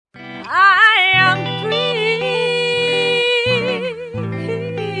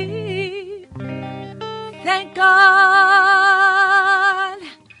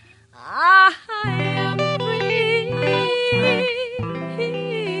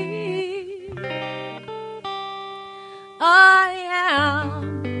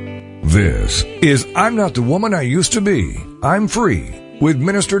This is I'm Not the Woman I Used to Be. I'm Free with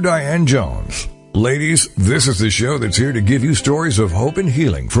Minister Diane Jones. Ladies, this is the show that's here to give you stories of hope and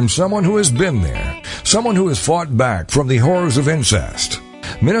healing from someone who has been there, someone who has fought back from the horrors of incest.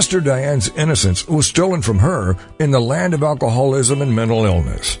 Minister Diane's innocence was stolen from her in the land of alcoholism and mental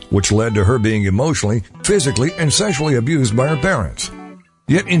illness, which led to her being emotionally, physically, and sexually abused by her parents.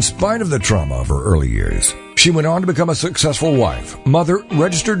 Yet, in spite of the trauma of her early years, she went on to become a successful wife, mother,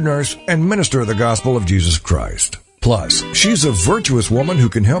 registered nurse, and minister of the gospel of Jesus Christ. Plus, she's a virtuous woman who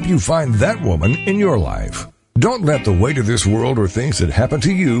can help you find that woman in your life. Don't let the weight of this world or things that happen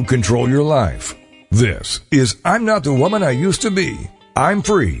to you control your life. This is I'm Not the Woman I Used to Be. I'm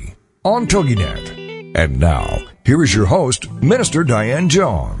Free on TogiNet. And now, here is your host, Minister Diane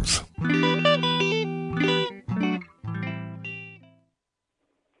Jones.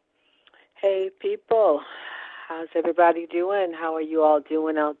 Hey people, how's everybody doing? How are you all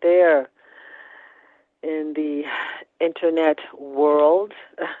doing out there in the internet world?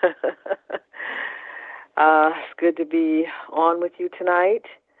 It's good to be on with you tonight.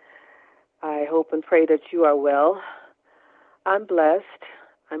 I hope and pray that you are well. I'm blessed.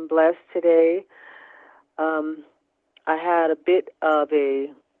 I'm blessed today. I had a bit of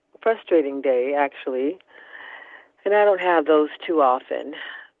a frustrating day, actually, and I don't have those too often.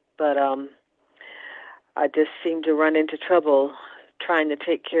 But I just seem to run into trouble trying to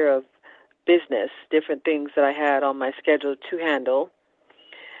take care of business, different things that I had on my schedule to handle,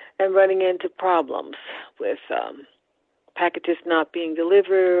 and running into problems with packages not being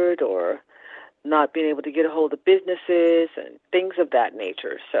delivered or not being able to get a hold of businesses and things of that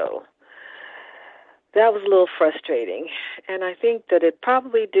nature. So that was a little frustrating. And I think that it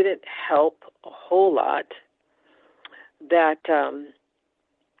probably didn't help a whole lot that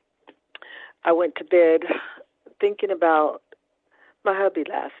I went to bed thinking about my hubby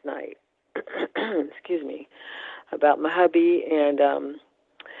last night. Excuse me, about my hubby. And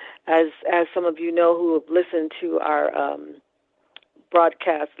as some of you know who have listened to our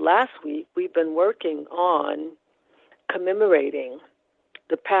broadcast last week, we've been working on commemorating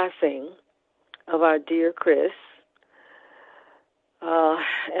the passing of our dear Chris.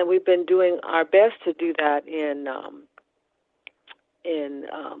 And we've been doing our best to do that in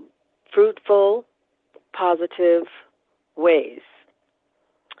fruitful, positive ways.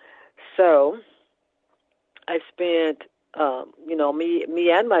 So I spent,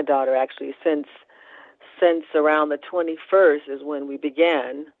 me and my daughter actually since around the 21st is when we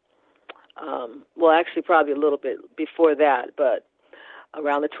began. Well, actually probably a little bit before that, but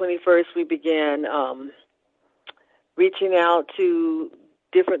around the 21st we began reaching out to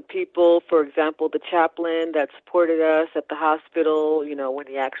different people. For example, the chaplain that supported us at the hospital, when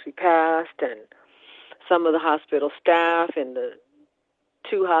he actually passed, and some of the hospital staff in the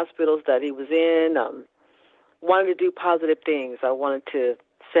 2 hospitals that he was in. Wanted to do positive things. I wanted to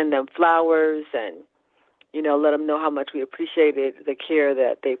send them flowers and, let them know how much we appreciated the care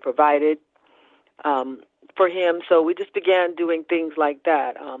that they provided for him. So we just began doing things like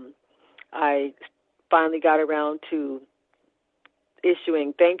that. I finally got around to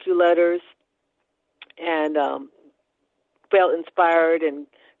issuing thank you letters and felt inspired and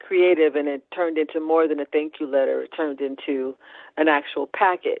creative, and it turned into more than a thank you letter. It turned into an actual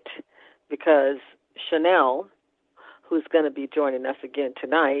packet because Chanel, who's going to be joining us again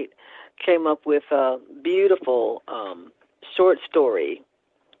tonight, came up with a beautiful short story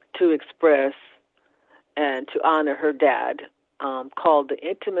to express and to honor her dad called The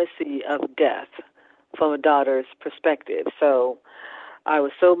Intimacy of Death from a Daughter's Perspective. So I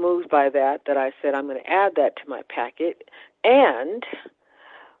was so moved by that I said I'm going to add that to my packet. And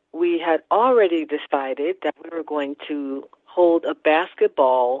we had already decided that we were going to hold a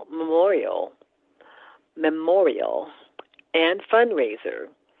basketball memorial and fundraiser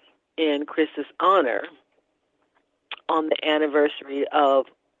in Chris's honor on the anniversary of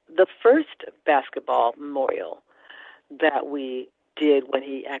the first basketball memorial that we did when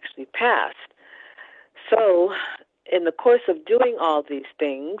he actually passed. So in the course of doing all these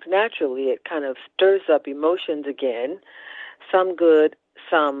things, naturally it kind of stirs up emotions again, some good,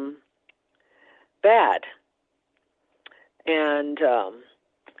 some bad. And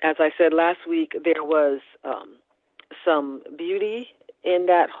as I said last week, there was some beauty in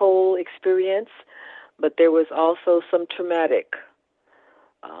that whole experience, but there was also some traumatic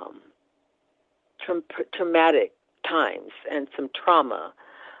times and some trauma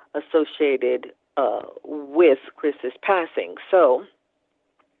associated with Chris's passing. So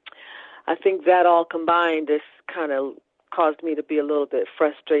I think that all combined just kind of caused me to be a little bit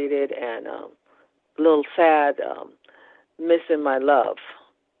frustrated and a little sad, missing my love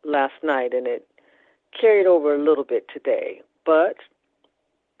last night, and it carried over a little bit today. But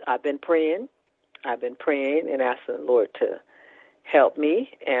I've been praying. I've been praying and asking the Lord to help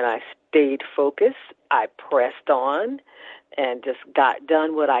me, and I stayed focused. I pressed on and just got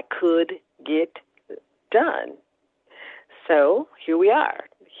done what I could get done. So here we are.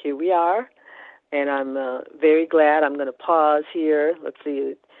 Here we are, and I'm very glad. I'm going to pause here. Let's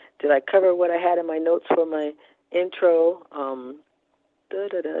see. Did I cover what I had in my notes for my intro?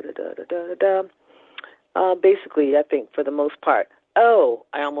 Basically, I think for the most part. Oh,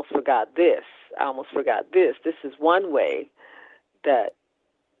 I almost forgot this. This is one way that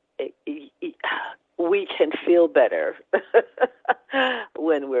we can feel better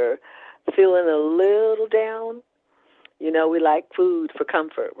when we're feeling a little down. You know, we like food for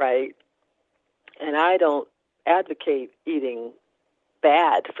comfort, right? And I don't advocate eating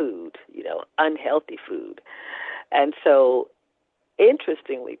bad food, you know, unhealthy food. And so,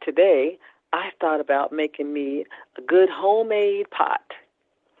 interestingly, today, I thought about making me a good homemade pot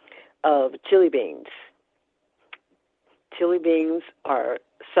of chili beans. Chili beans are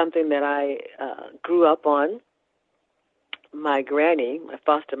something that I grew up on. My granny, my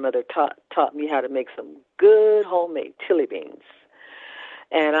foster mother, taught me how to make some good homemade chili beans.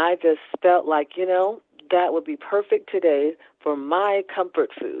 And I just felt like, you know, that would be perfect today for my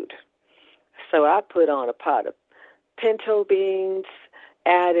comfort food. So I put on a pot of pinto beans,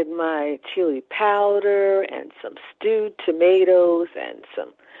 added my chili powder and some stewed tomatoes and a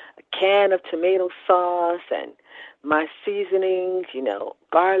can of tomato sauce and my seasonings, you know,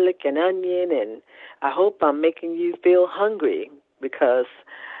 garlic and onion, and I hope I'm making you feel hungry because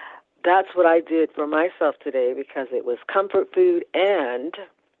that's what I did for myself today because it was comfort food and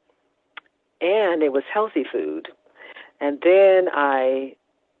it was healthy food. And then I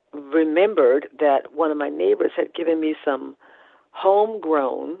remembered that one of my neighbors had given me some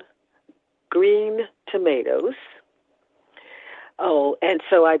homegrown green tomatoes. Oh, and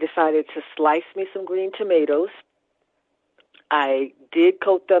so I decided to slice me some green tomatoes. I did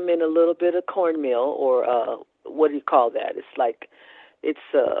coat them in a little bit of cornmeal, or what do you call that? It's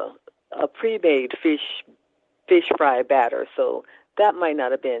a pre-made fish fry batter, so that might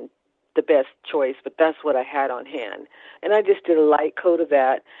not have been the best choice, but that's what I had on hand. And I just did a light coat of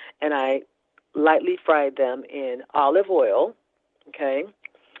that, and I lightly fried them in olive oil, okay?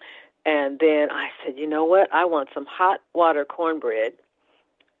 And then I said, you know what? I want some hot water cornbread.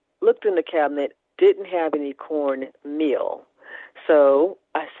 Looked in the cabinet, didn't have any cornmeal. So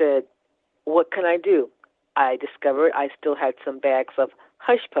I said, what can I do? I discovered I still had some bags of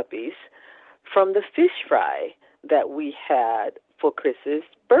hush puppies from the fish fry that we had for Chris's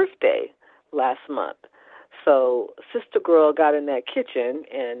birthday last month. So Sister Girl got in that kitchen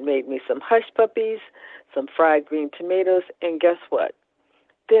and made me some hush puppies, some fried green tomatoes, and guess what?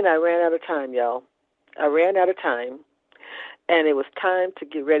 Then I ran out of time, y'all. I ran out of time, and it was time to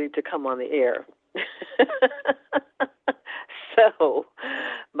get ready to come on the air. So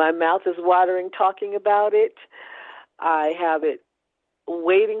my mouth is watering talking about it. I have it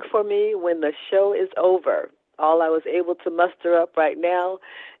waiting for me when the show is over. All I was able to muster up right now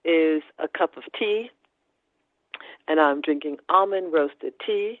is a cup of tea, and I'm drinking almond roasted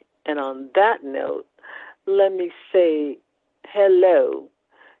tea. And on that note, let me say hello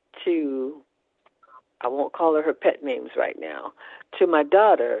to, I won't call her pet names right now, to my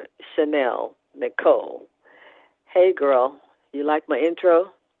daughter, Chanel Nicole. Hey, girl, you like my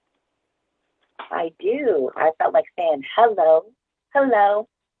intro? I do. I felt like saying hello,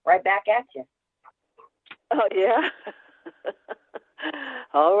 right back at you. Oh, yeah?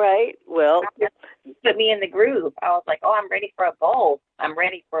 All right. Well, put me in the groove. I was like, oh, I'm ready for a bowl.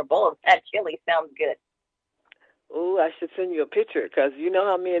 That chili sounds good. Oh, I should send you a picture because you know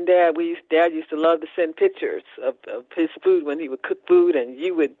how me and Dad used to love to send pictures of his food when he would cook food, and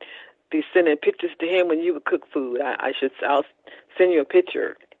you would be sending pictures to him when you would cook food. I'll send you a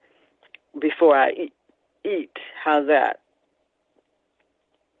picture before I eat. How's that?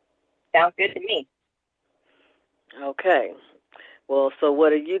 Sounds good to me. Okay. Well, so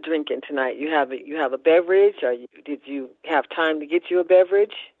what are you drinking tonight? You have a beverage, or did you have time to get you a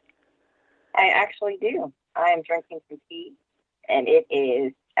beverage? I actually do. I am drinking some tea, and it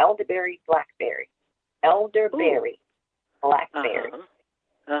is elderberry blackberry. Elderberry blackberry.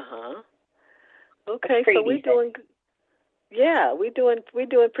 Okay, so we're doing. Yeah, we're doing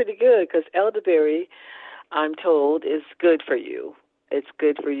pretty good because elderberry, I'm told, is good for you. It's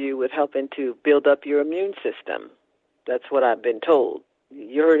good for you with helping to build up your immune system. That's what I've been told.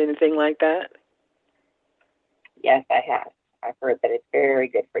 You heard anything like that? Yes, I have. I've heard that it's very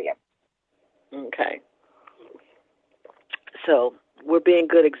good for you. Okay. So we're being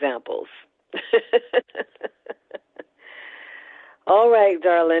good examples. All right,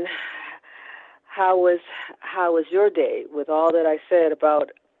 darling. How was your day? With all that I said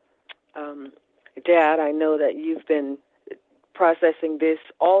about Dad, I know that you've been processing this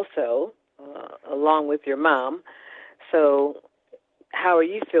also, along with your mom. So how are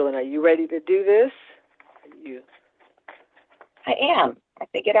you feeling? Are you ready to do this? I am. I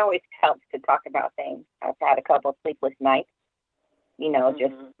think it always helps to talk about things. I've had a couple of sleepless nights,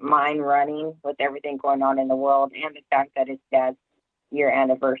 just mind running with everything going on in the world, and the fact that it's Dad's year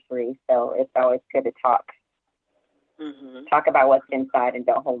anniversary. So it's always good to talk. Talk about what's inside and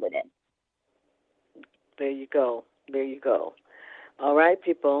don't hold it in. There you go. All right,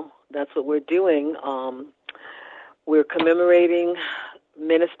 people, that's what we're doing. We're commemorating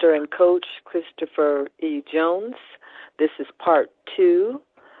minister and coach Christopher E. Jones. This is part 2.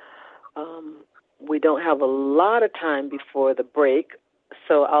 We don't have a lot of time before the break,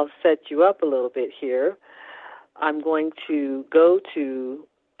 so I'll set you up a little bit here. I'm going to go to,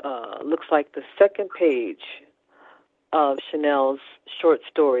 looks like the second page of Chanel's short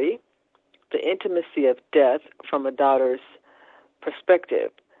story, The Intimacy of Death from a Daughter's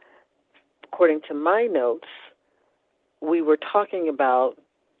Perspective. According to my notes, we were talking about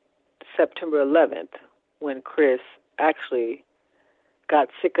September 11th when Chris actually got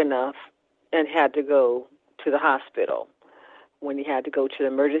sick enough and had to go to the hospital, when he had to go to the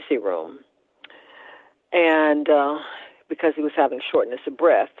emergency room, and because he was having shortness of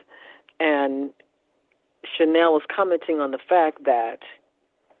breath. And Chanel was commenting on the fact that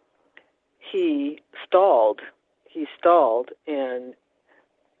he stalled and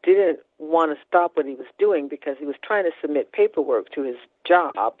didn't want to stop what he was doing because he was trying to submit paperwork to his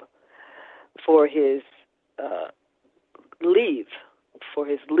job for his leave,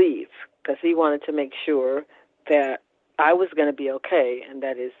 because he wanted to make sure that I was going to be okay and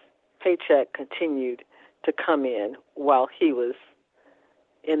that his paycheck continued to come in while he was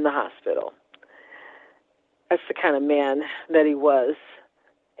in the hospital. That's the kind of man that he was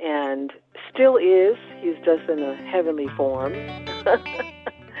and still is. He's just in a heavenly form.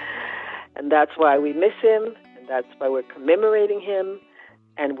 And that's why we miss him, and that's why we're commemorating him,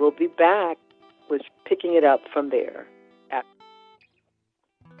 and we'll be back with picking it up from there.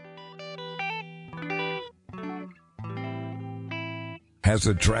 Has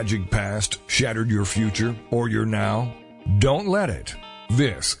a tragic past shattered your future or your now? Don't let it.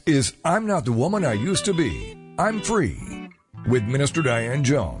 This is I'm Not the Woman I Used to Be. I'm Free with Minister Diane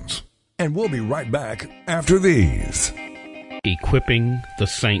Jones. And we'll be right back after these. Equipping the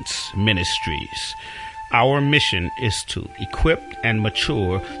Saints Ministries. Our mission is to equip and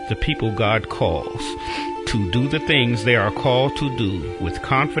mature the people God calls to do the things they are called to do with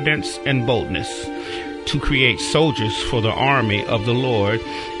confidence and boldness, to create soldiers for the army of the Lord,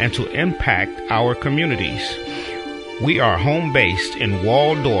 and to impact our communities. We are home-based in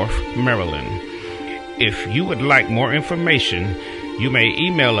Waldorf, Maryland. If you would like more information, you may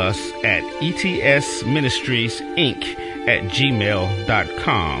email us at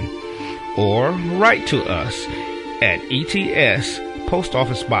etsministriesinc@gmail.com or write to us at ETS Post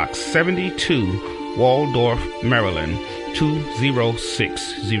Office Box 72, Waldorf, Maryland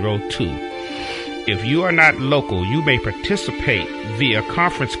 20602. If you are not local, you may participate via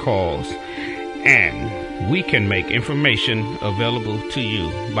conference calls, and we can make information available to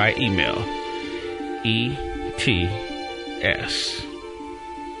you by email. ETS.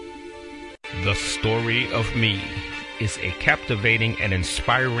 The Story of Me is a captivating and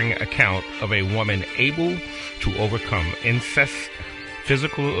inspiring account of a woman able to overcome incest,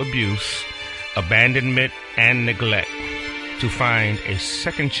 physical abuse, abandonment, and neglect to find a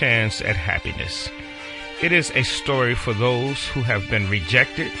second chance at happiness. It is a story for those who have been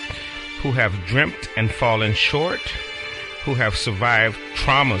rejected, who have dreamt and fallen short, who have survived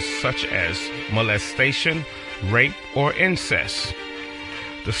traumas such as molestation, rape, or incest.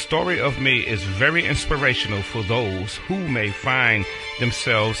 The Story of Me is very inspirational for those who may find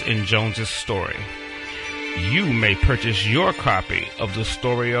themselves in Jones's story. You may purchase your copy of The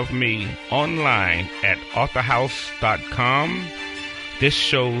Story of Me online at authorhouse.com, this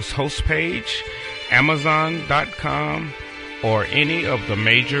show's host page, Amazon.com, or any of the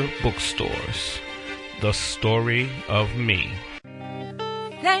major bookstores. The Story of Me.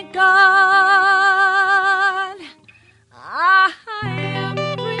 Thank God I am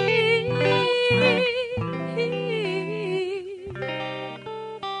free.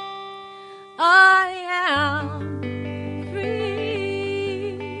 I am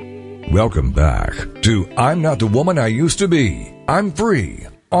free. Welcome back to I'm Not the Woman I Used to Be. I'm Free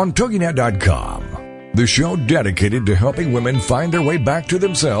on TogiNet.com. the show dedicated to helping women find their way back to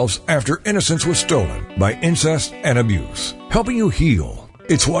themselves after innocence was stolen by incest and abuse. Helping you heal.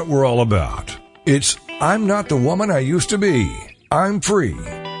 It's what we're all about. It's I'm Not the Woman I Used to Be. I'm Free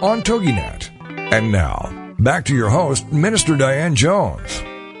on TogiNet. And now, back to your host, Minister Diane Jones.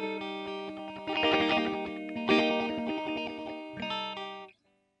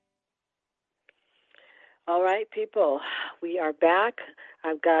 All right, people, we are back.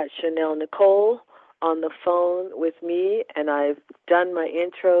 I've got Chanel Nicole on the phone with me, and I've done my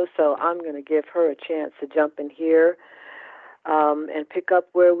intro, so I'm going to give her a chance to jump in here and pick up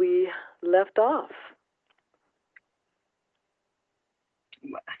where we left off.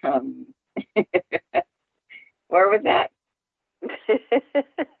 Where was that?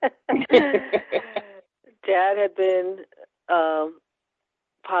 Dad had been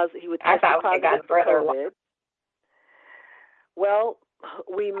positive. He was I thought we positive got for further. COVID. Well,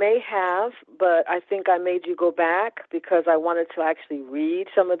 we may have, but I think I made you go back because I wanted to actually read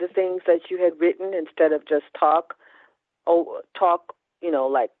some of the things that you had written instead of just talk,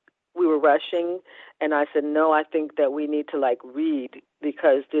 like we were rushing. And I said, no, I think that we need to read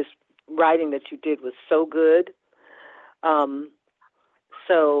because this writing that you did was so good. All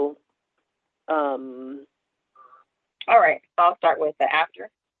right, so I'll start with the after.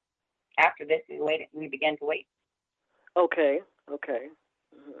 After this, we began to wait. Okay.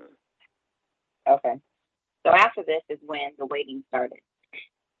 Mm-hmm. Okay. So after this is when the waiting started.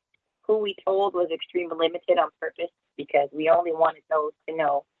 Who we told was extremely limited on purpose because we only wanted those to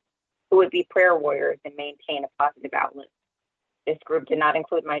know who would be prayer warriors and maintain a positive outlook. This group did not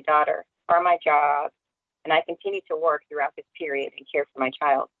include my daughter or my job, and I continued to work throughout this period and care for my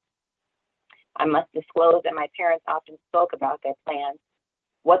child. I must disclose that my parents often spoke about their plans,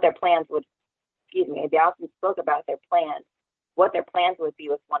 they often spoke about their plans, what their plans would be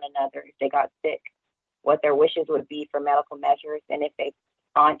with one another if they got sick, what their wishes would be for medical measures, and if they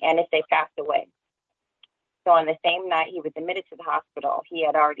passed away. So on the same night he was admitted to the hospital, he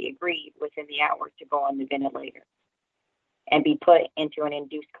had already agreed within the hour to go on the ventilator and be put into an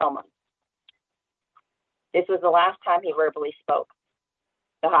induced coma. This was the last time he verbally spoke.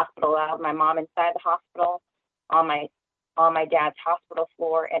 The hospital allowed my mom inside the hospital, on my dad's hospital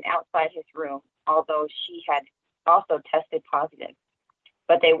floor, and outside his room, although she had also tested positive.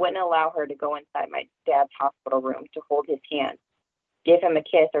 But they wouldn't allow her to go inside my dad's hospital room to hold his hand, give him a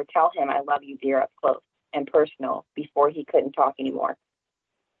kiss, or tell him I love you, dear, up close and personal before he couldn't talk anymore.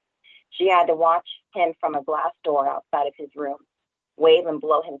 She had to watch him from a glass door outside of his room, wave and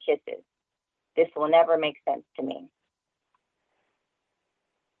blow him kisses. This will never make sense to me.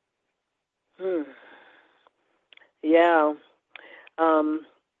 Yeah.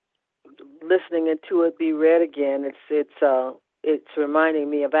 Listening to it be read again, it's reminding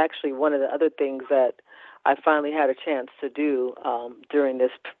me of actually one of the other things that I finally had a chance to do during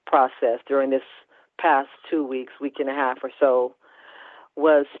this process, during this past 2 weeks, week and a half or so,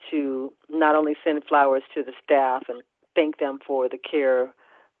 was to not only send flowers to the staff and thank them for the care,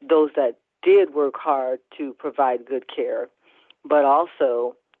 those that did work hard to provide good care, but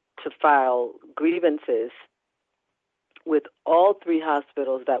also to file grievances with all 3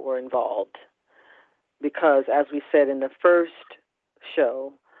 hospitals that were involved. Because, as we said in the first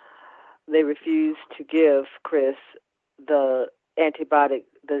show, they refused to give Chris the antibiotic,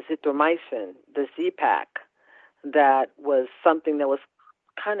 the zithromycin, the Z-Pak, that was something that was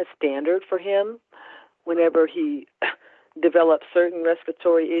kind of standard for him. Whenever he developed certain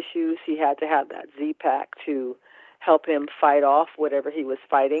respiratory issues, he had to have that Z-Pak to help him fight off whatever he was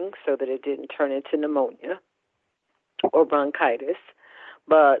fighting so that it didn't turn into pneumonia or bronchitis.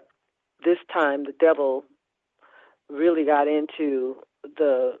 But this time the devil really got into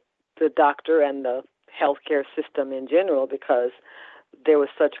the doctor and the healthcare system in general, because there was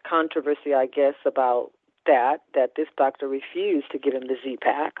such controversy, I guess, about that this doctor refused to give him the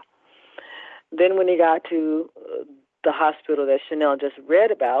Z-Pak. Then when he got to the hospital that Chanel just read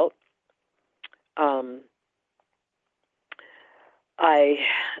about,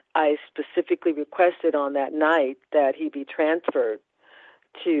 I specifically requested on that night that he be transferred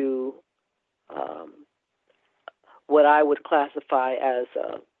to what I would classify as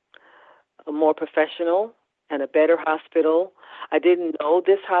a more professional and a better hospital. I didn't know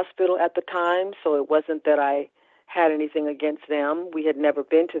this hospital at the time, so it wasn't that I had anything against them. We had never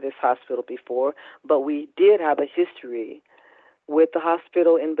been to this hospital before, but we did have a history with the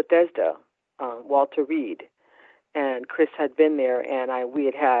hospital in Bethesda, Walter Reed, and Chris had been there, and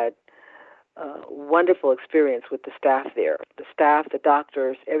we had wonderful experience with the staff there. The staff, the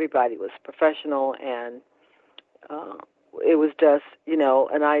doctors, everybody was professional and it was just,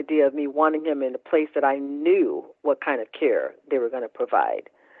 an idea of me wanting him in a place that I knew what kind of care they were going to provide.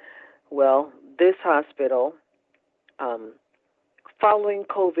 Well, this hospital, following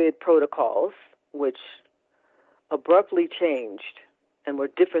COVID protocols, which abruptly changed and were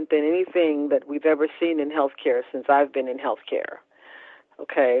different than anything that we've ever seen in healthcare since I've been in healthcare.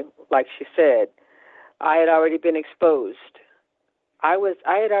 Okay, like she said, I had already been exposed. I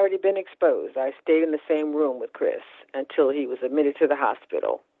had already been exposed. I stayed in the same room with Chris until he was admitted to the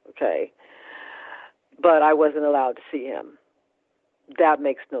hospital. Okay, but I wasn't allowed to see him. That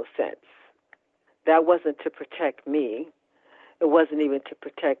makes no sense. That wasn't to protect me. It wasn't even to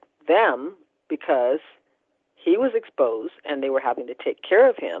protect them, because he was exposed and they were having to take care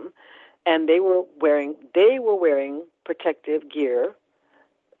of him, and they were wearing protective gear,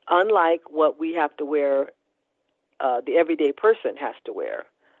 unlike what we have to wear, the everyday person has to wear.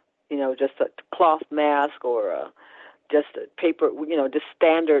 Just a cloth mask or just a paper, just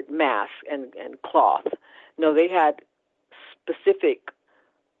standard mask and cloth. No, they had specific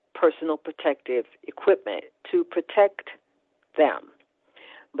personal protective equipment to protect them.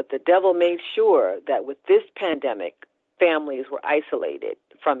 But the devil made sure that with this pandemic, families were isolated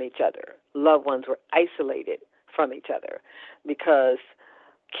from each other. Loved ones were isolated from each other, because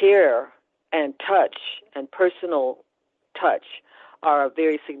care and touch and personal touch are a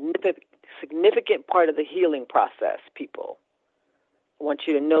very significant part of the healing process, people. I want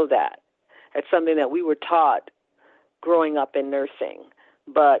you to know that. It's something that we were taught growing up in nursing,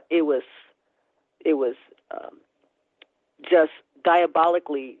 but it was just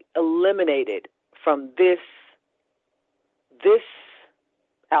diabolically eliminated from this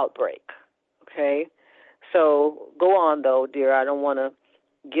outbreak. Okay, so go on though, dear. I don't want to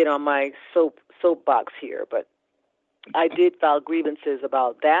get on my soapbox here, but I did file grievances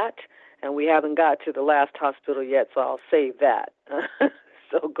about that, and we haven't got to the last hospital yet, so I'll save that.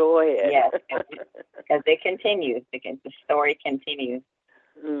 So go ahead. Yes, because it continues. The story continues.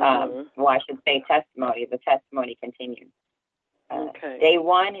 Mm-hmm. Well, I should say testimony. The testimony continues. Okay. Day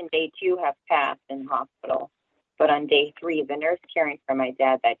 1 and day 2 have passed in hospital, but on day 3, the nurse caring for my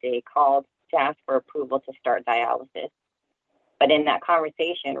dad that day called to ask for approval to start dialysis. But in that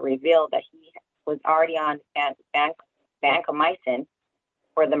conversation, revealed that he was already on vancomycin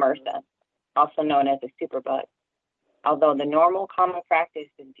for the MRSA, also known as a superbug. Although the normal common practice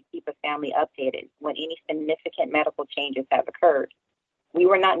is to keep a family updated when any significant medical changes have occurred, we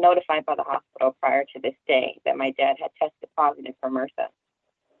were not notified by the hospital prior to this day that my dad had tested positive for MRSA.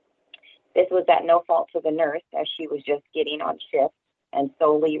 This was at no fault to the nurse, as she was just getting on shift and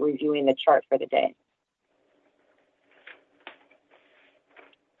solely reviewing the chart for the day.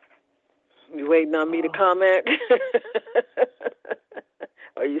 You waiting on me to comment?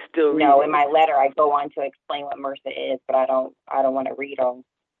 Are you still reading? No, in my letter I go on to explain what MRSA is, but I don't want to read all.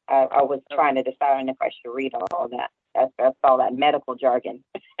 I was trying to decide on if I should read all that. That's all that medical jargon.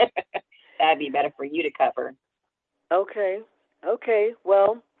 That'd be better for you to cover. Okay.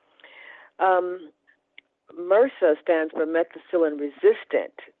 Well, MRSA stands for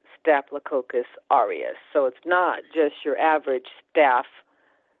methicillin-resistant Staphylococcus aureus. So it's not just your average staph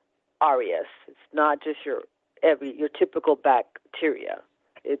aureus. It's not just your typical bacteria.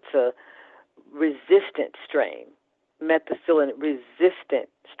 It's a resistant strain, methicillin-resistant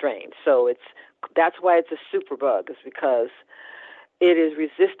strain. So that's why it's a superbug, is because it is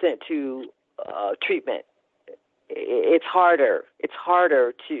resistant to treatment. It's harder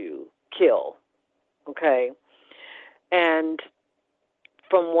to kill. Okay, and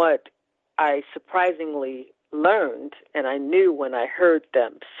from what I surprisingly learned, and I knew when I heard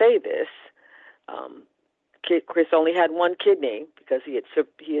them say this, Chris only had one kidney because he had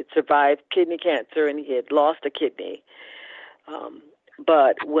survived kidney cancer and he had lost a kidney.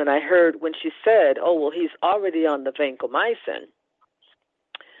 But when she said, "Oh well, he's already on the vancomycin,"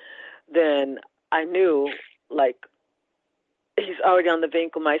 then I knew, like, he's already on the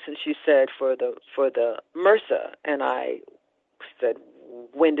vancomycin. She said for the MRSA, and I said,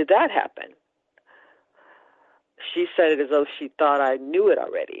 "When did that happen?" She said it as though she thought I knew it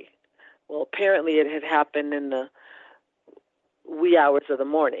already. Well, apparently it had happened in the wee hours of the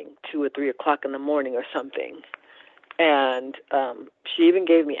morning, 2 or 3 o'clock in the morning or something. And she even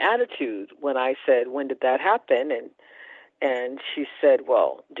gave me attitude when I said, "When did that happen?" And she said,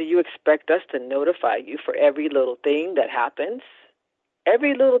 "Well, do you expect us to notify you for every little thing that happens?"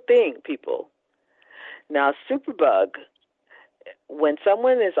 Every little thing, people. Now, superbug, when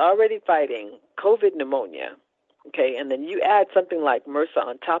someone is already fighting COVID pneumonia, okay, and then you add something like MRSA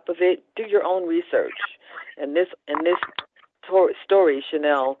on top of it, do your own research. And this story,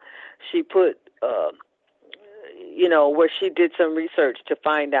 Chanel, she put, where she did some research to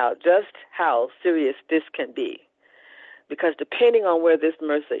find out just how serious this can be. Because depending on where this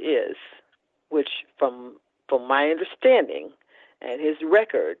MRSA is, which from my understanding and his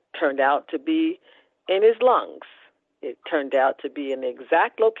record turned out to be in his lungs, it turned out to be in the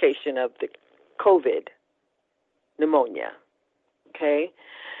exact location of the COVID pneumonia, okay?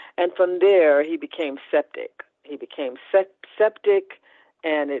 And from there, he became septic. He became septic,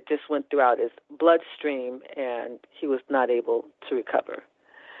 and it just went throughout his bloodstream, and he was not able to recover.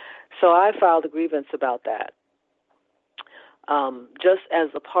 So I filed a grievance about that, just as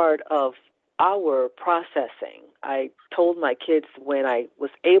a part of our processing. I told my kids when I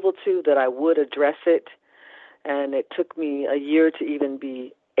was able to that I would address it, and it took me a year to even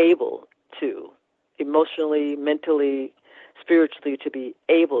be able to, emotionally, mentally, spiritually, to be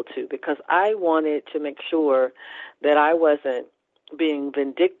able to, because I wanted to make sure that I wasn't being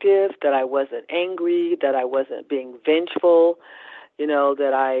vindictive, that I wasn't angry, that I wasn't being vengeful,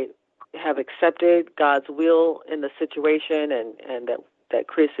 that I have accepted God's will in the situation, and that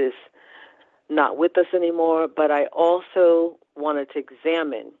Chris is not with us anymore. But I also wanted to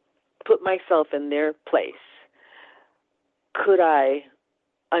put myself in their place. Could I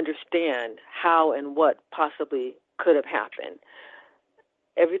understand how and what possibly could have happened?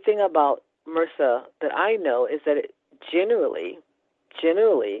 Everything about MRSA that I know is that it generally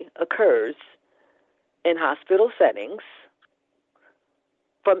occurs in hospital settings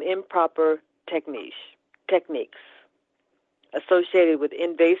from improper techniques associated with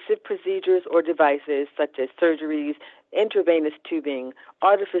invasive procedures or devices such as surgeries, intravenous tubing,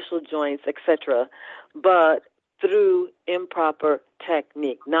 artificial joints, etc., but through improper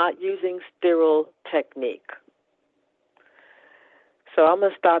technique, not using sterile technique. So I'm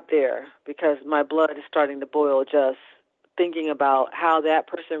going to stop there because my blood is starting to boil just thinking about how that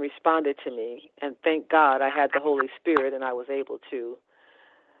person responded to me. And thank God I had the Holy Spirit and I was able to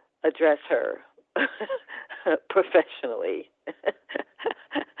address her professionally.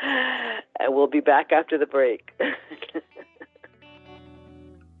 And we'll be back after the break.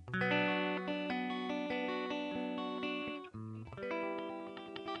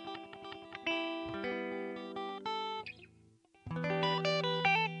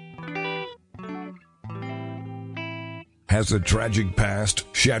 Has a tragic past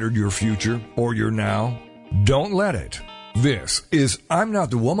shattered your future or your now? Don't let it. This is I'm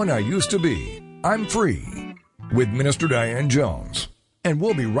Not the Woman I Used to Be. I'm Free with Minister Diane Jones. And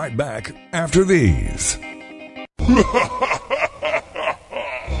we'll be right back after these.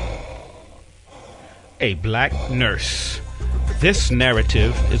 A black nurse. This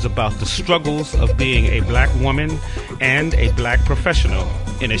narrative is about the struggles of being a black woman and a black professional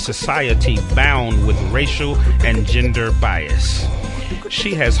in a society bound with racial and gender bias.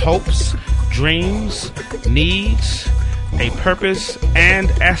 She has hopes, dreams, needs, a purpose,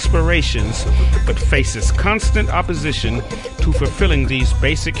 and aspirations, but faces constant opposition to fulfilling these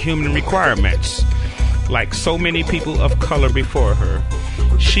basic human requirements. Like so many people of color before her,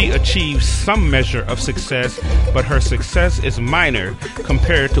 she achieves some measure of success, but her success is minor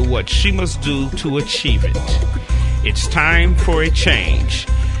compared to what she must do to achieve it. It's time for a change.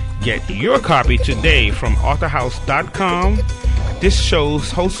 Get your copy today from authorhouse.com, this show's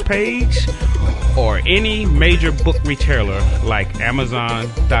host page, or any major book retailer like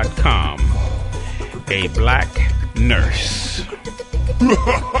amazon.com. A black nurse.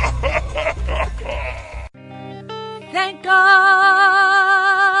 Thank God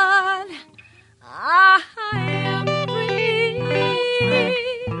I am free.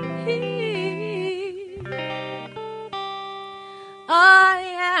 I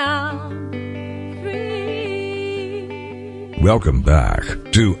am free. Welcome back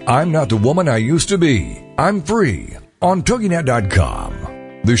to I'm Not the Woman I Used to Be. I'm Free on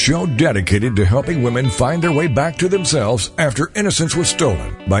TogiNet.com, the show dedicated to helping women find their way back to themselves after innocence was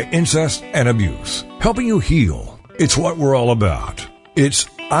stolen by incest and abuse. Helping you heal. It's what we're all about. It's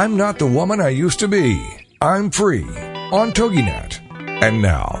I'm Not the Woman I Used to Be. I'm Free on TogiNet. And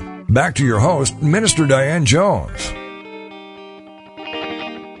now, back to your host, Minister Diane Jones.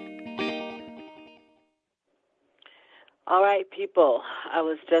 All right, people. I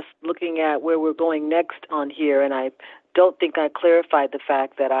was just looking at where we're going next on here, and I don't think I clarified the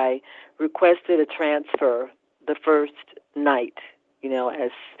fact that I requested a transfer the first night,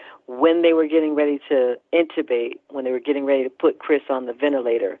 as when they were getting ready to intubate, when they were getting ready to put Chris on the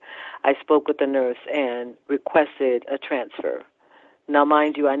ventilator, I spoke with the nurse and requested a transfer. Now,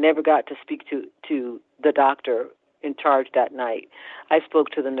 mind you, I never got to speak to the doctor in charge that night. I spoke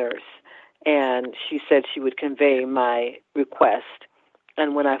to the nurse, and she said she would convey my request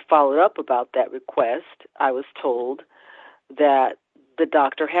And when I followed up about that request, I was told that the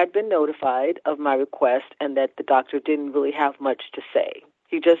doctor had been notified of my request and that the doctor didn't really have much to say.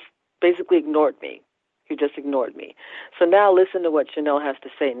 He just basically ignored me. He just ignored me. So now listen to what Chanel has to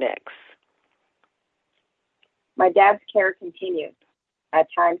say next. My dad's care continued. At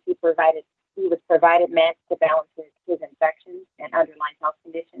times he was provided meds to balance his infections and underlying health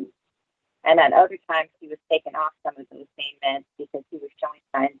conditions. And at other times he was taken off some of those same meds because he was showing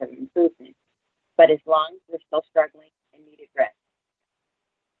signs of improvement. But his lungs were still struggling and needed rest.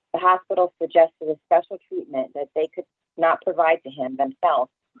 The hospital suggested a special treatment that they could not provide to him themselves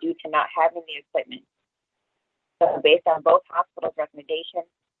due to not having the equipment. So based on both hospitals' recommendations,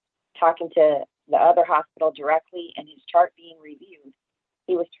 talking to the other hospital directly, and his chart being reviewed,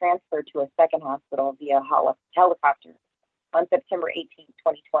 he was transferred to a second hospital via helicopter on September 18,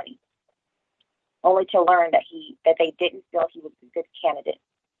 2020, only to learn that they didn't feel he was a good candidate.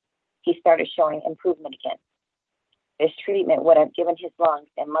 He started showing improvement again. This treatment would have given his lungs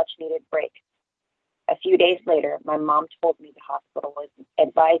a much-needed break. A few days later, my mom told me the hospital was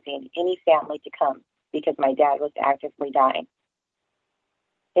advising any family to come because my dad was actively dying.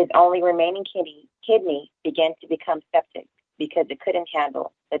 His only remaining kidney began to become septic because it couldn't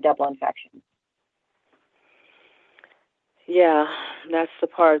handle the double infection. Yeah, that's the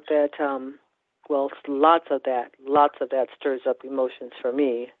part that, lots of that stirs up emotions for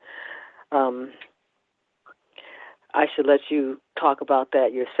me. I should let you talk about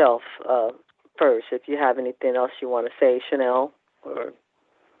that yourself first, if you have anything else you want to say, Chanel, or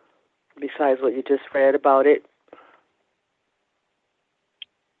besides what you just read about it.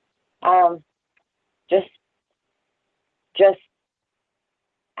 Just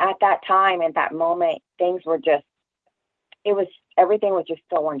at that time, at that moment, everything was just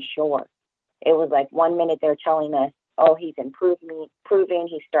so unsure. It was like 1 minute they're telling us, oh, he's improving,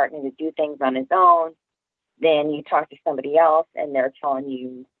 he's starting to do things on his own. Then you talk to somebody else and they're telling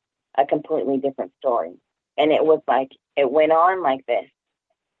you a completely different story. And it was like, it went on like this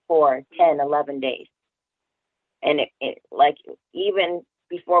for 10, 11 days. And it like, even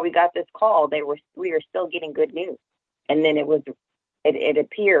before we got this call, we were still getting good news. And then it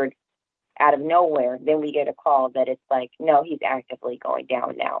appeared out of nowhere. Then we get a call that it's like, no, he's actively going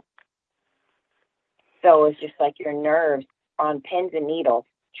down now. So it's just like your nerves on pins and needles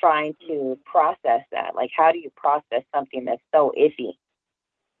trying to process that. Like, how do you process something that's so iffy,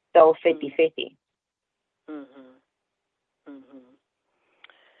 so 50-50?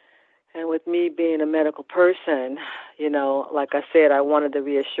 And with me being a medical person, like I said, I wanted the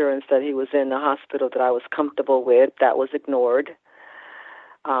reassurance that he was in the hospital that I was comfortable with. That was ignored.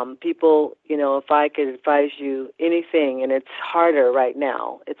 People, if I could advise you anything, and it's harder right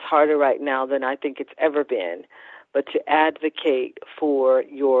now than I think it's ever been, but to advocate for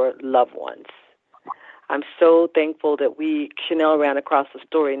your loved ones. I'm so thankful that Chanel ran across a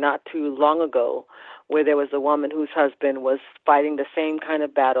story not too long ago where there was a woman whose husband was fighting the same kind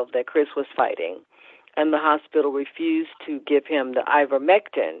of battle that Chris was fighting, and the hospital refused to give him the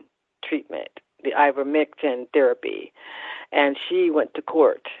ivermectin treatment, the ivermectin therapy, and she went to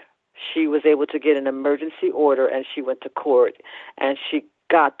court. She was able to get an emergency order, and she went to court, and she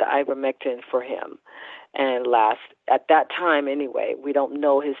got the ivermectin for him. And at that time anyway, we don't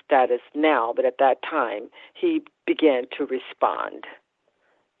know his status now, but at that time, he began to respond.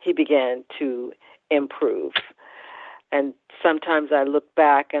 He began to improve. And sometimes I look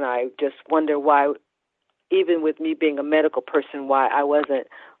back and I just wonder why, even with me being a medical person, why I wasn't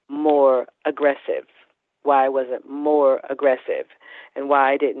more aggressive, and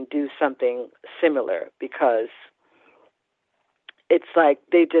why I didn't do something similar, because it's like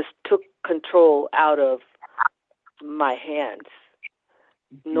they just took control out of my hands.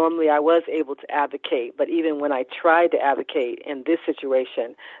 Normally I was able to advocate, but even when I tried to advocate in this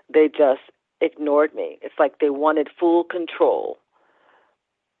situation, they just ignored me. It's like they wanted full control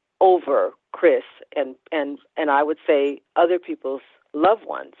over Chris and I would say other people's loved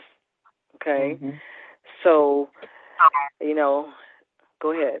ones. Okay? Mm-hmm. So,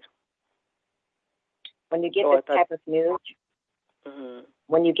 go ahead. When you get this type of news,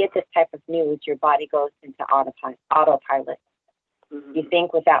 your body goes into autopilot. Mm-hmm. You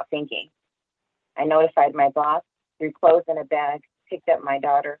think without thinking. I notified my boss, threw clothes in a bag, picked up my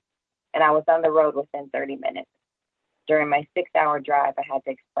daughter, and I was on the road within 30 minutes. During my 6-hour drive, I had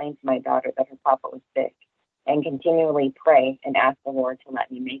to explain to my daughter that her papa was sick and continually pray and ask the Lord to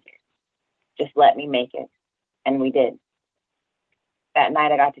let me make it. Just let me make it. And we did. That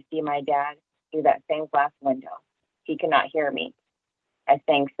night, I got to see my dad through that same glass window. He could not hear me. I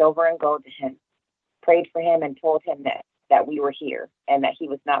sang Silver and Gold to him, prayed for him, and told him that that we were here and that he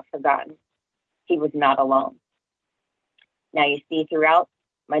was not forgotten. He was not alone. Now, you see, throughout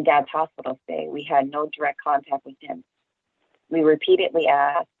my dad's hospital stay, we had no direct contact with him. We repeatedly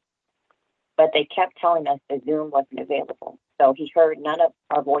asked, but they kept telling us the Zoom wasn't available. So he heard none of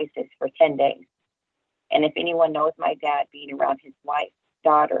our voices for 10 days. And if anyone knows my dad, being around his wife,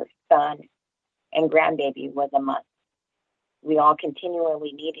 daughter, son, and grandbaby was a must. We all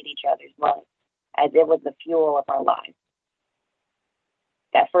continually needed each other's love, as it was the fuel of our lives.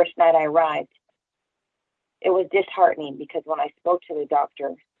 That first night I arrived, it was disheartening because when I spoke to the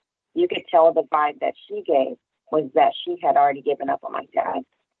doctor, you could tell the vibe that she gave was that she had already given up on my dad,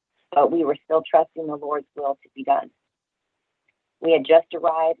 but we were still trusting the Lord's will to be done. We had just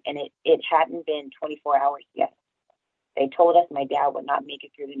arrived, and it hadn't been 24 hours yet. They told us my dad would not make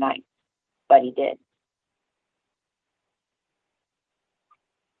it through the night, but he did.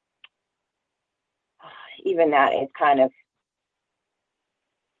 Even that is kind of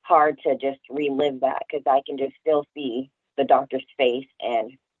hard to just relive that, because I can just still see the doctor's face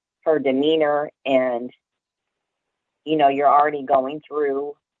and her demeanor, and you're already going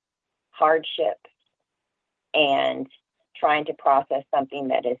through hardship and trying to process something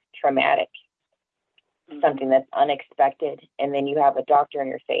that is traumatic, something that's unexpected, and then you have a doctor in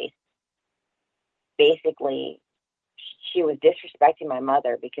your face. Basically, she was disrespecting my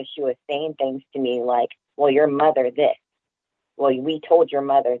mother because she was saying things to me like, well, your mother this. Well, we told your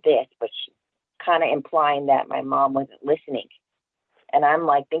mother this, but she kind of implying that my mom wasn't listening. And I'm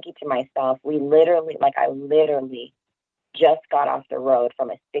like thinking to myself, I literally just got off the road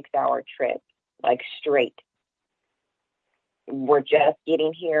from a 6-hour trip, like straight. We're just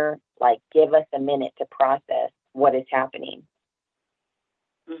getting here, like give us a minute to process what is happening.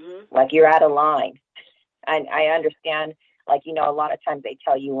 Mm-hmm. Like you're out of line. I understand, a lot of times they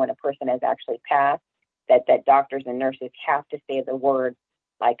tell you when a person has actually passed that doctors and nurses have to say the word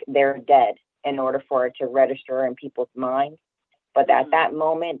like they're dead in order for it to register in people's minds. But at that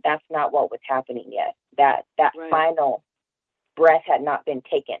moment, that's not what was happening yet. That right. Final breath had not been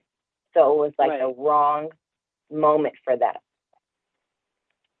taken. So it was like the wrong moment for that.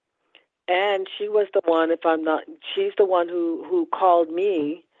 And she was the one, she's the one who called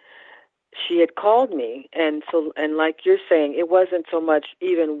me. She had called me, and like you're saying, it wasn't so much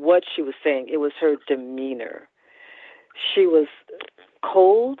even what she was saying, it was her demeanor. She was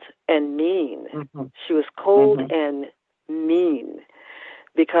cold and mean. Mm-hmm. She was cold and mean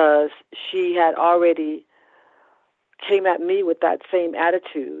because she had already came at me with that same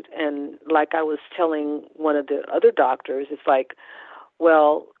attitude. And like I was telling one of the other doctors, it's like,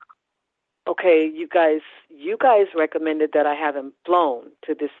 well, okay, you guys recommended that I have him flown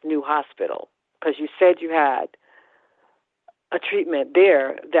to this new hospital because you said you had a treatment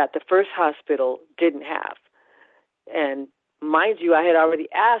there that the first hospital didn't have. And mind you, I had already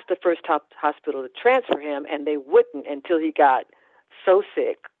asked the first hospital to transfer him, and they wouldn't until he got so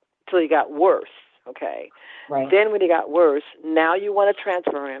sick, till he got worse, okay? Right. Then when he got worse, now you want to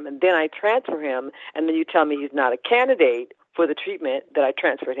transfer him, and then I transfer him, and then you tell me he's not a candidate for the treatment that I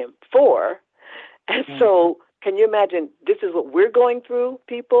transferred him for. And so can you imagine, this is what we're going through,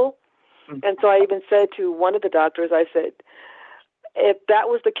 people? And so I even said to one of the doctors, I said, if that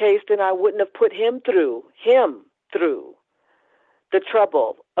was the case, then I wouldn't have put him through the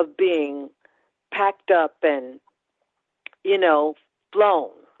trouble of being packed up and,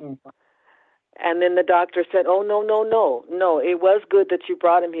 flown. Mm-hmm. And then the doctor said, oh, no, it was good that you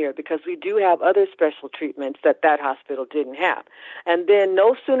brought him here because we do have other special treatments that hospital didn't have. And then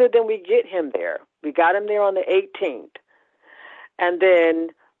no sooner than we get him there, we got him there on the 18th. And then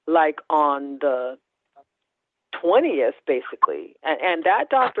like on the 20th, basically, and that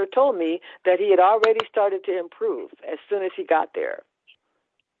doctor told me that he had already started to improve as soon as he got there.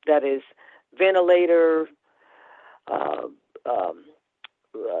 That is, ventilator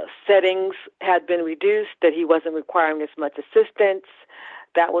settings had been reduced, that he wasn't requiring as much assistance.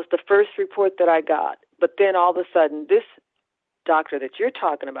 That was the first report that I got. But then all of a sudden, this doctor that you're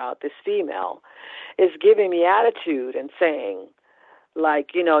talking about, this female, is giving me attitude and saying,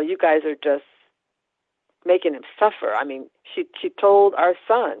 like, you guys are just making him suffer. I mean, she told our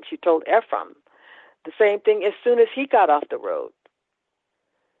son, she told Ephraim, the same thing as soon as he got off the road.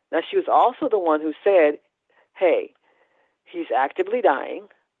 Now, she was also the one who said, hey, he's actively dying,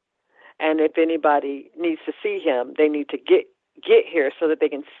 and if anybody needs to see him, they need to get here so that they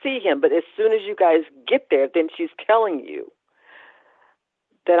can see him. But as soon as you guys get there, then she's telling you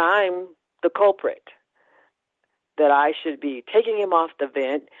that I'm the culprit, that I should be taking him off the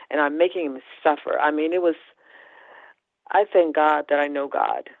vent, and I'm making him suffer. I mean, I thank God that I know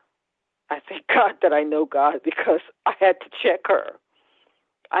God. I thank God that I know God, because I had to check her.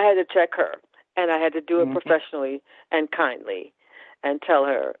 And I had to do it professionally and kindly and tell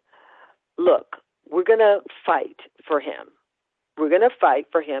her, look, we're going to fight for him. We're going to fight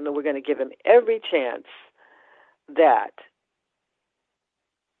for him, and we're going to give him every chance that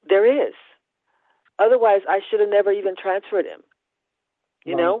there is. Otherwise, I should have never even transferred him.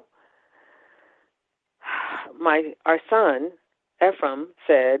 You know? Our son, Ephraim,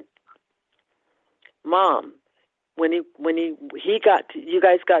 said, Mom, when he got to, you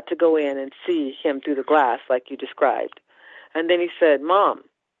guys got to go in and see him through the glass like you described. And then he said, Mom,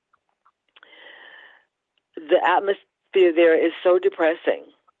 the atmosphere there is so depressing.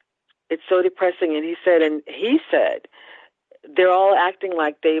 It's so depressing. And he said, they're all acting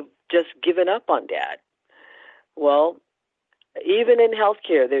like they've just given up on Dad. Well, even in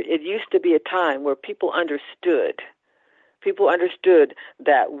healthcare, it used to be a time where people understood. People understood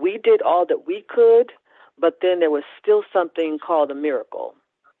that we did all that we could, but then there was still something called a miracle.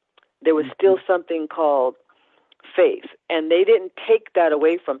 There was still something called faith, and they didn't take that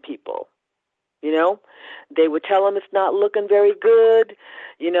away from people. You know, they would tell them it's not looking very good.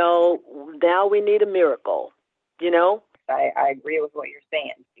 You know, now we need a miracle. You know, I agree with what you're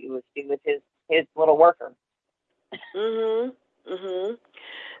saying. He was his little worker. Now,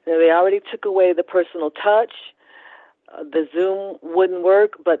 they already took away the personal touch. The Zoom wouldn't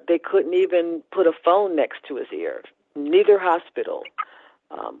work, but they couldn't even put a phone next to his ear. Neither hospital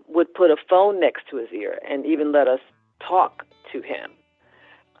would put a phone next to his ear and even let us talk to him.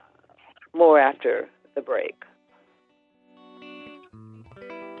 More after the break.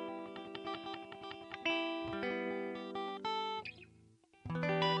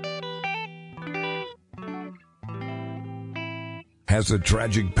 Has a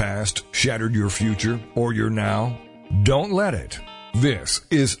tragic past shattered your future or your now? Don't let it. This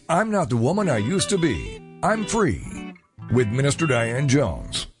is I'm Not the Woman I Used to Be. I'm Free with Minister Diane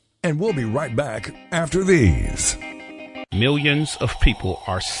Jones. And we'll be right back after these. Millions of people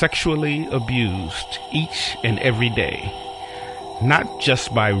are sexually abused each and every day, not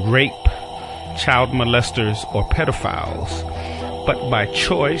just by rape, child molesters, or pedophiles, but by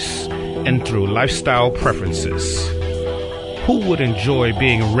choice and through lifestyle preferences. Who would enjoy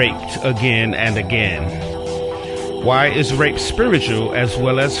being raped again and again? Why is rape spiritual as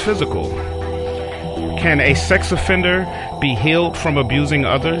well as physical? Can a sex offender be healed from abusing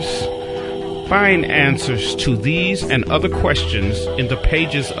others? Find answers to these and other questions in the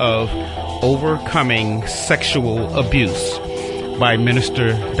pages of Overcoming Sexual Abuse by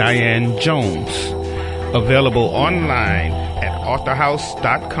Minister Diane Jones. Available online at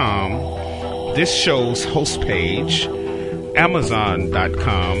authorhouse.com, this show's host page,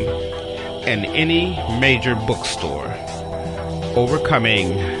 Amazon.com, and any major bookstore.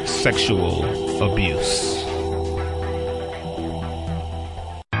 Overcoming Sexual Abuse.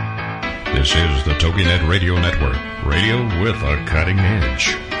 This is the TogiNet Radio Network, radio with a cutting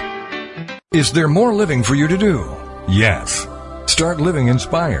edge. Is there more living for you to do? Yes. Start living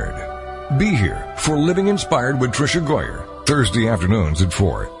inspired. Be here for Living Inspired with Tricia Goyer, Thursday afternoons at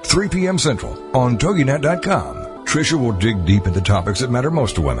 3 p.m. Central on TogiNet.com. Tricia will dig deep into topics that matter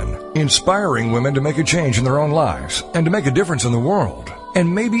most to women, inspiring women to make a change in their own lives and to make a difference in the world,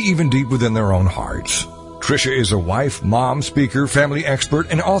 and maybe even deep within their own hearts. Tricia is a wife, mom, speaker, family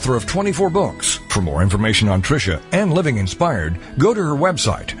expert, and author of 24 books. For more information on Tricia and Living Inspired, go to her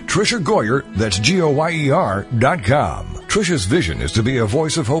website, Tricia Goyer, that's Goyer.com. Tricia's vision is to be a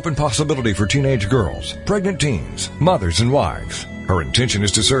voice of hope and possibility for teenage girls, pregnant teens, mothers, and wives. Her intention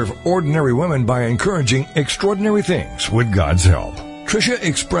is to serve ordinary women by encouraging extraordinary things with God's help. Tricia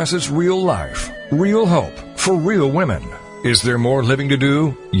expresses real life, real hope for real women. Is there more living to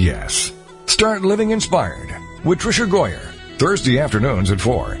do? Yes. Start Living Inspired with Tricia Goyer, Thursday afternoons at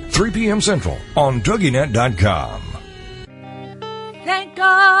 3 p.m. Central on TogiNet.com. Thank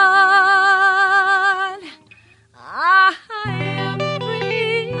God I am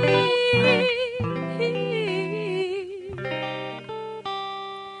free.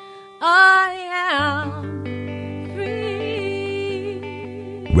 I am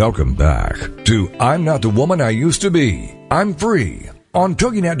free. Welcome back to I'm Not the Woman I Used to Be. I'm Free on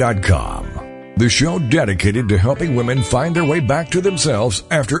TogiNet.com. The show dedicated to helping women find their way back to themselves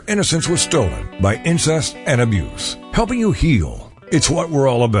after innocence was stolen by incest and abuse. Helping you heal. It's what we're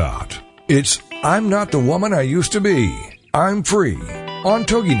all about. It's I'm Not the Woman I Used to Be. I'm Free on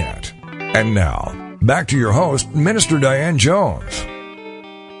TogiNet. And now, back to your host, Minister Diane Jones.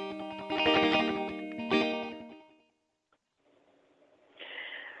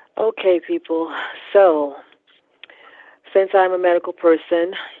 Okay, people. So since I'm a medical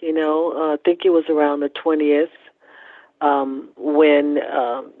person, I think it was around the 20th when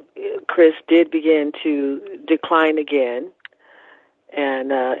Chris did begin to decline again,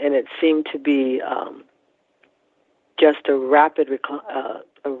 and it seemed to be just a rapid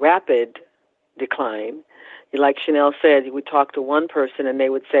decline. Like Chanel said, we talked to one person and they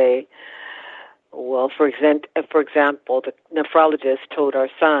would say, well, for example, the nephrologist told our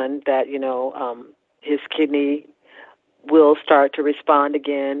son that, his kidney will start to respond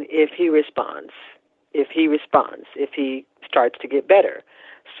again if he starts to get better.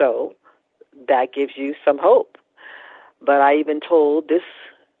 So that gives you some hope. But I even told this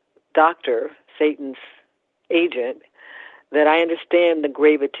doctor, Satan's agent, that I understand the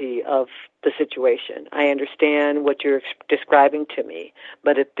gravity of the situation. I understand what you're describing to me.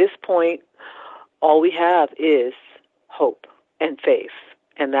 But at this point, all we have is hope and faith.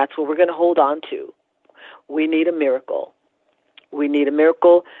 And that's what we're going to hold on to. We need a miracle. We need a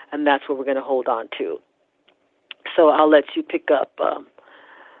miracle, and that's what we're going to hold on to. So I'll let you pick up.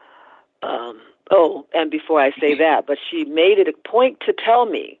 And before I say that, but she made it a point to tell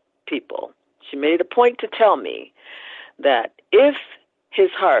me, people, she made it a point to tell me that if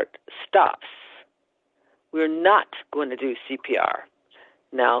his heart stops, we're not going to do CPR.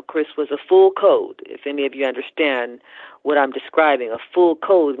 Now, Chris was a full code. If any of you understand what I'm describing, a full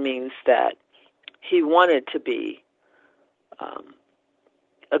code means that he wanted to be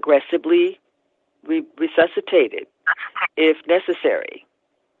aggressively resuscitated if necessary.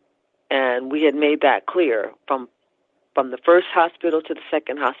 And we had made that clear from the first hospital to the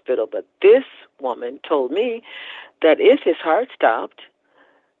second hospital. But this woman told me that if his heart stopped,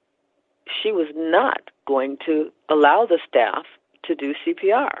 she was not going to allow the staff to do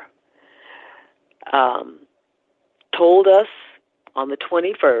CPR. Told us on the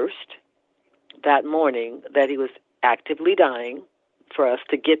 21st, that morning, that he was actively dying for us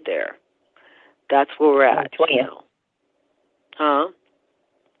to get there. That's where we're at. 20th. Huh?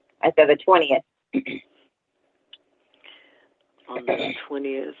 I said the 20th. On the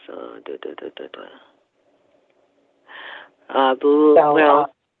 20th.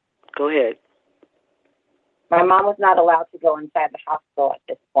 Go ahead. My mom was not allowed to go inside the hospital at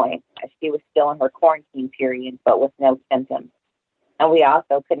this point, as she was still in her quarantine period, but with no symptoms. And we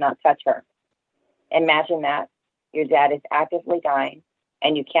also could not touch her. Imagine that. Your dad is actively dying,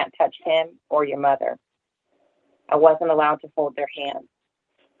 and you can't touch him or your mother. I wasn't allowed to hold their hands.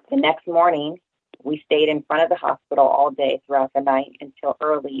 The next morning, we stayed in front of the hospital all day throughout the night until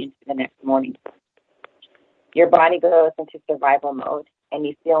early into the next morning. Your body goes into survival mode, and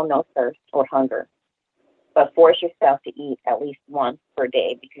you feel no thirst or hunger. But force yourself to eat at least once per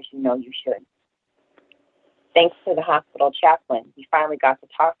day because you know you should. Thanks to the hospital chaplain, we finally got to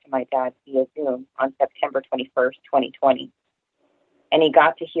talk to my dad via Zoom on September 21st, 2020. And he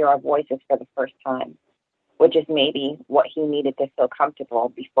got to hear our voices for the first time, which is maybe what he needed to feel comfortable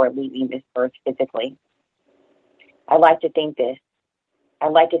before leaving this earth physically. I like to think this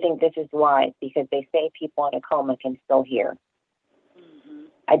is why, because they say people in a coma can still hear. Mm-hmm.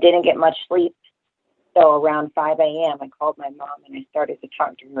 I didn't get much sleep, so around 5 a.m. I called my mom and I started to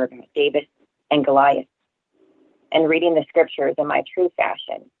talk to her about David and Goliath and reading the scriptures in my true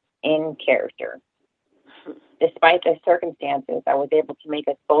fashion, in character. Despite the circumstances, I was able to make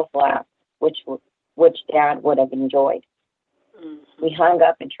us both laugh, which Dad would have enjoyed. Mm-hmm. We hung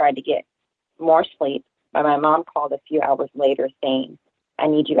up and tried to get more sleep, but my mom called a few hours later saying, I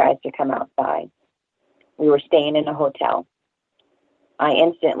need you guys to come outside. We were staying in a hotel. I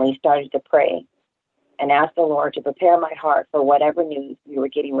instantly started to pray and asked the Lord to prepare my heart for whatever news we were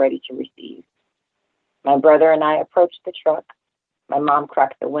getting ready to receive. My brother and I approached the truck. My mom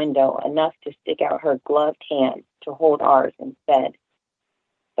cracked the window enough to stick out her gloved hand to hold ours and said,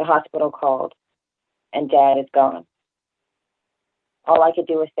 the hospital called, and Dad is gone. All I could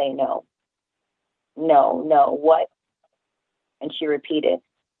do was say no. No, what? And she repeated,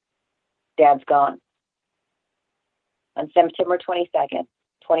 Dad's gone. On September 22nd,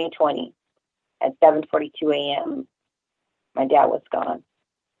 2020, at 7:42 a.m., my dad was gone.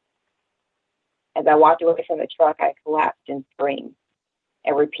 As I walked away from the truck, I collapsed and screamed,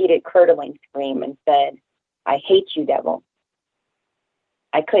 a repeated curdling scream, and said, I hate you, devil.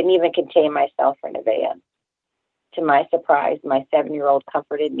 I couldn't even contain myself for Nevaeh. To my surprise, my 7-year-old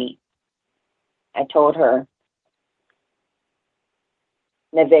comforted me. I told her,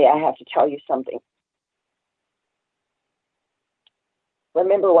 Nevaeh, I have to tell you something.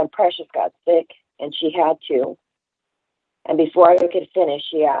 Remember when Precious got sick and she had to? And before I could finish,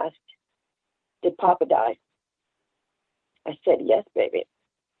 she asked, did Papa die? I said, yes, baby.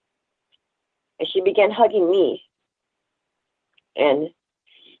 And she began hugging me. and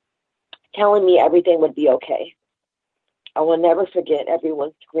telling me everything would be okay. I will never forget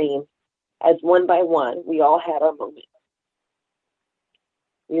everyone's scream as one by one we all had our moment.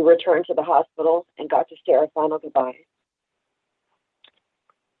 We returned to the hospital and got to say our final goodbye.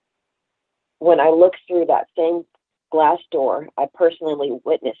 When I looked through that same glass door, I personally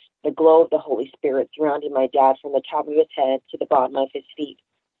witnessed the glow of the Holy Spirit surrounding my dad from the top of his head to the bottom of his feet,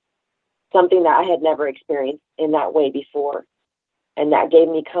 something that I had never experienced in that way before, and that gave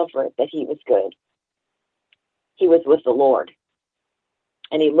me comfort that he was good. He was with the Lord,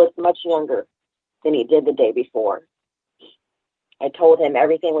 and he looked much younger than he did the day before. I told him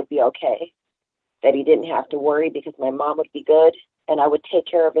everything would be okay, that he didn't have to worry because my mom would be good, and I would take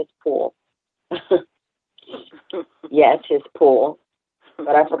care of his pool. Yes, his pool.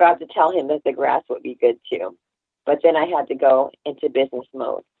 But I forgot to tell him that the grass would be good too. But then I had to go into business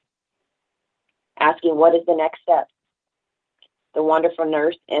mode, asking what is the next step. The wonderful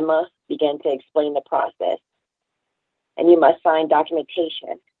nurse, Emma, began to explain the process. And you must sign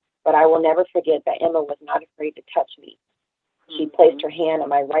documentation. But I will never forget that Emma was not afraid to touch me. She placed her hand on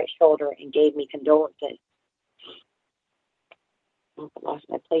my right shoulder and gave me condolences. I lost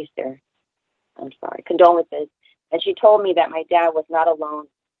my place there. I'm sorry. Condolences. And she told me that my dad was not alone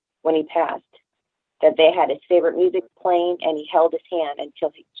when he passed, that they had his favorite music playing, and he held his hand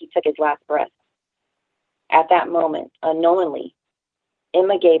until he took his last breath. At that moment, unknowingly,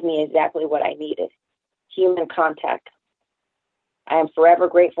 Emma gave me exactly what I needed, human contact. I am forever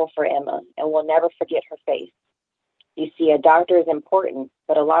grateful for Emma and will never forget her face. You see, a doctor is important,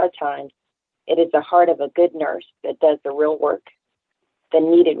 but a lot of times it is the heart of a good nurse that does the real work, the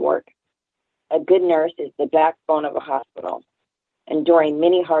needed work. A good nurse is the backbone of a hospital, enduring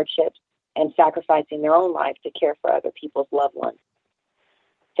many hardships and sacrificing their own life to care for other people's loved ones.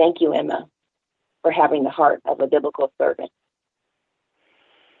 Thank you, Emma, for having the heart of a biblical servant.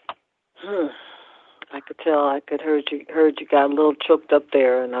 I could tell. I could heard you got a little choked up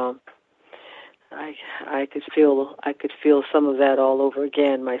there, and I could feel some of that all over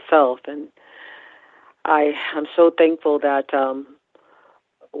again myself. And I'm so thankful that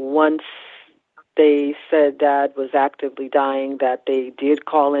once they said Dad was actively dying, that they did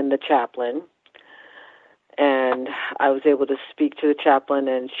call in the chaplain, and I was able to speak to the chaplain,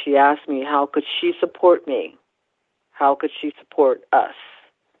 and she asked me how could she support me, how could she support us.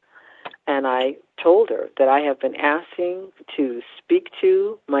 And I told her that I have been asking to speak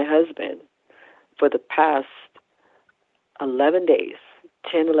to my husband for the past 11 days,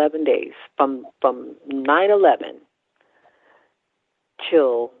 from 9/11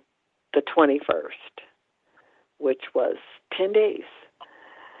 till the 21st, which was 10 days.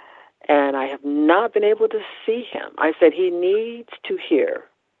 And I have not been able to see him. I said he needs to hear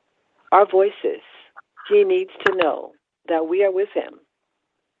our voices. He needs to know that we are with him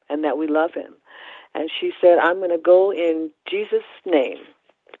and that we love him. And she said, I'm going to go in Jesus' name.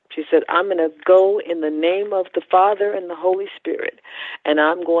 She said, I'm going to go in the name of the Father and the Holy Spirit, and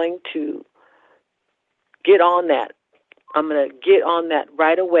I'm going to get on that. I'm going to get on that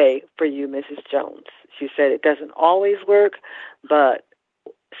right away for you, Mrs. Jones. She said it doesn't always work, but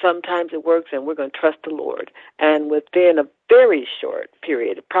sometimes it works, and we're going to trust the Lord. And within a very short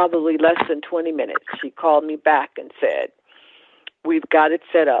period, probably less than 20 minutes, she called me back and said, we've got it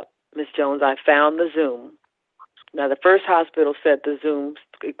set up, Ms. Jones. I found the Zoom. Now, the first hospital said the Zoom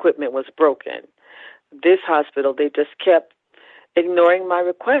equipment was broken. This hospital, they just kept ignoring my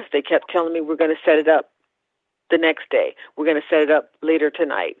request. They kept telling me we're going to set it up the next day. We're going to set it up later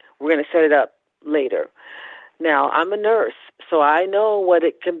tonight. We're going to set it up later. Now, I'm a nurse, so I know what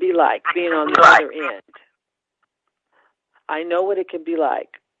it can be like being on the other end. I know what it can be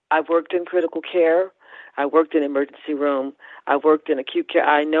like. I've worked in critical care. I worked in emergency room. I worked in acute care.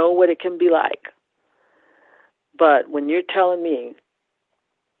 I know what it can be like. But when you're telling me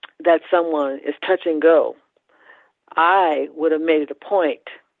that someone is touch and go, I would have made it a point.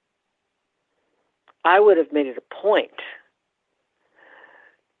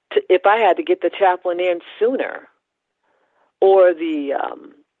 If I had to get the chaplain in sooner, or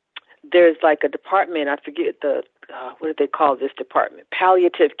there's like a department, I forget what do they call this department?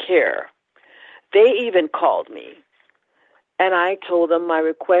 Palliative care. They even called me, and I told them my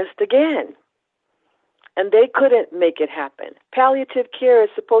request again, and they couldn't make it happen. Palliative care is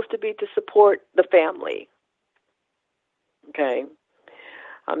supposed to be to support the family. Okay?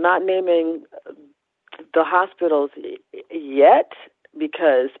 I'm not naming the hospitals yet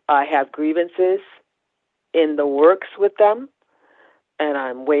because I have grievances in the works with them, and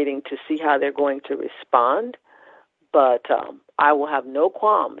I'm waiting to see how they're going to respond. But I will have no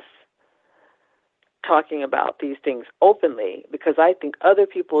qualms talking about these things openly because I think other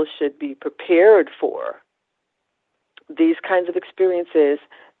people should be prepared for these kinds of experiences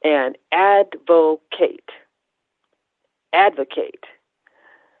and advocate.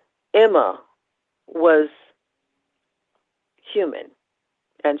 Emma was human,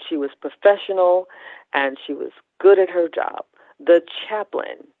 and she was professional, and she was good at her job. The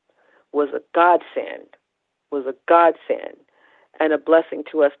chaplain was a godsend, and a blessing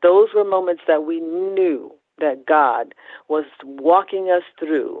to us. Those were moments that we knew that God was walking us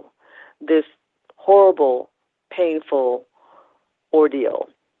through this horrible, painful ordeal.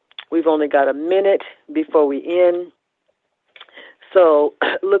 We've only got a minute before we end. So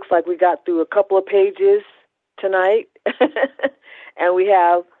it looks like we got through a couple of pages tonight, and we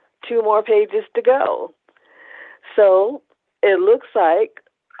have 2 more pages to go. So it looks like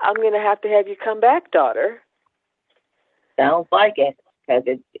I'm going to have you come back, daughter. Sounds like it, because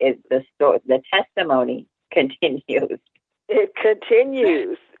the testimony continues. It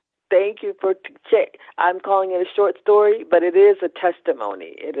continues. Thank you for I'm calling it a short story, but it is a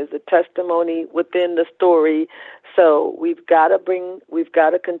testimony. It is a testimony within the story. So we've got to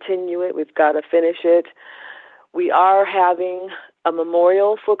continue it. We've got to finish it. We are having a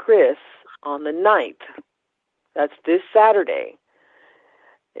memorial for Chris on the 9th. That's this Saturday.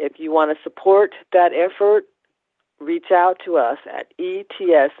 If you want to support that effort, reach out to us at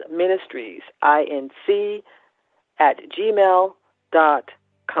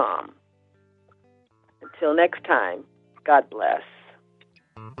etsministries@gmail.com. Until next time, God bless.